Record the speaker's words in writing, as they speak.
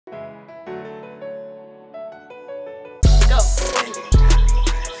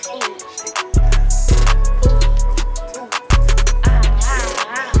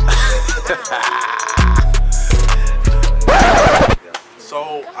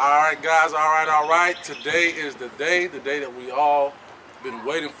So, alright guys, alright. Today is the day that we all been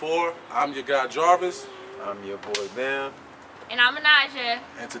waiting for. I'm your guy Jarvis. I'm your boy Bam. And I'm Anaja.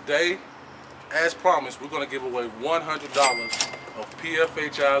 And today, as promised, we're going to give away $100 of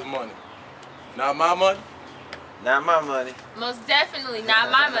PFHI's money. Not my money. Not my money. Most definitely not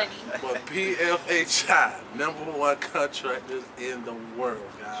my money. But PFHI, #1 contractors in the world,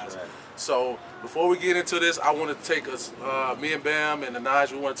 guys. Right. So before we get into this, I want to take us, me and Bam and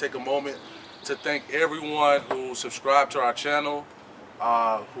Anaj, we want to take a moment to thank everyone who subscribed to our channel,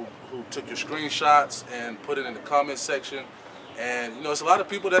 who took your screenshots and put it in the comment section. And you know, it's a lot of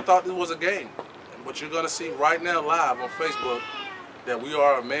people that thought this was a game. But you're going to see right now live on Facebook that we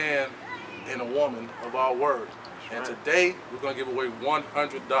are a man and a woman of our word. And today, we're going to give away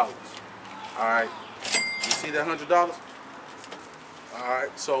 $100. Alright, you see that $100?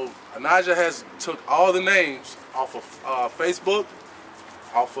 Alright, so Anaja has took all the names off of Facebook,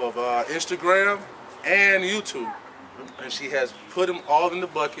 off of Instagram, and YouTube. And she has put them all in the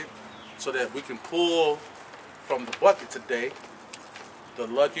bucket so that we can pull from the bucket today the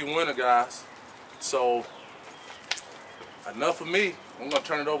lucky winner, guys. So, enough of me. I'm going to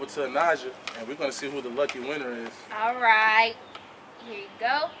turn it over to Anaja, and we're going to see who the lucky winner is. All right. Here you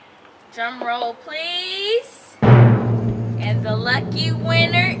go. Drum roll, please. And the lucky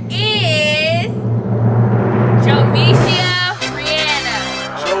winner is Jomisha Rihanna.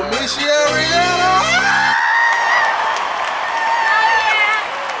 Jomisha Rihanna!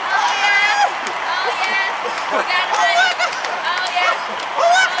 Oh, yeah. We got money. Oh, yeah.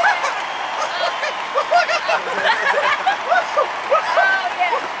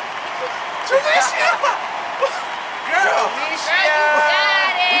 Girl, you got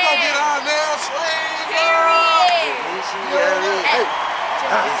it. we gonna get our nails slayed,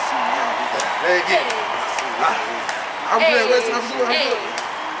 Period. I'm glad we're time to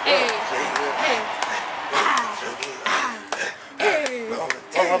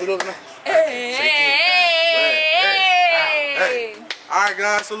do it. Alright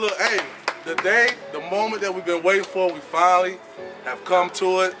guys, so look, hey, the moment that we've been waiting for, we finally have come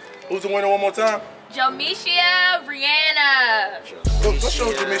to it. Who's the winner one more time? Jomisha Rihanna. Let's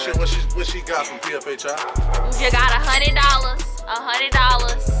show Jomisha what she got from PFHI. You got $100.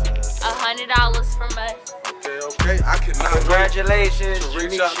 $100 from us. Okay. I cannot Congratulations, wait to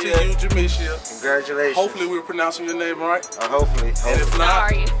reach out to you, Jomisha. Congratulations. Hopefully we're pronouncing your name right. Hopefully. And if not,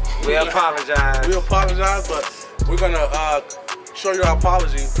 Sorry. We apologize. We apologize, but we're gonna show your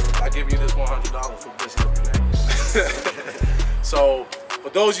apology by giving you this $100 for this name. So, for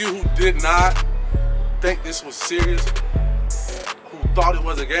those of you who did not think this was serious, who thought it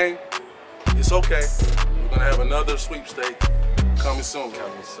was a game, it's okay. We're gonna have another sweepstakes coming soon.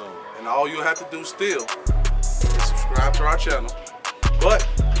 And all you have to do still is subscribe to our channel. But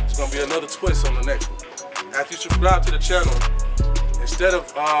it's gonna be another twist on the next one. After you subscribe to the channel, instead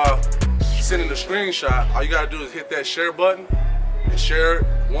of sending a screenshot, all you gotta do is hit that share button and share it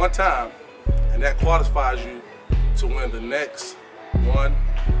one time, and that qualifies you to win the next $100.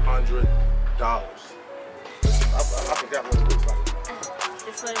 I forgot what it looks like.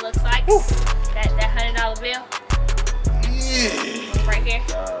 This is what it looks like. Woo. That $100 bill. Yeah. Right here.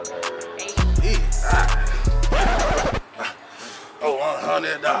 Oh,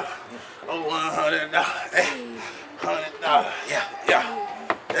 $100. Oh, $100. Hey, $100.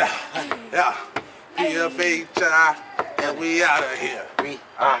 Yeah. PFHI, and we out of here. We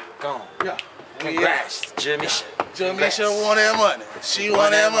are gone. Yeah. Congrats, Jomisha. Jomisha want that money. She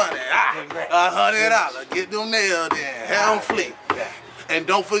want that money. $100. Get them nailed in. Have them fleet. And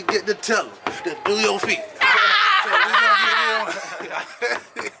don't forget to tell them to do your feet.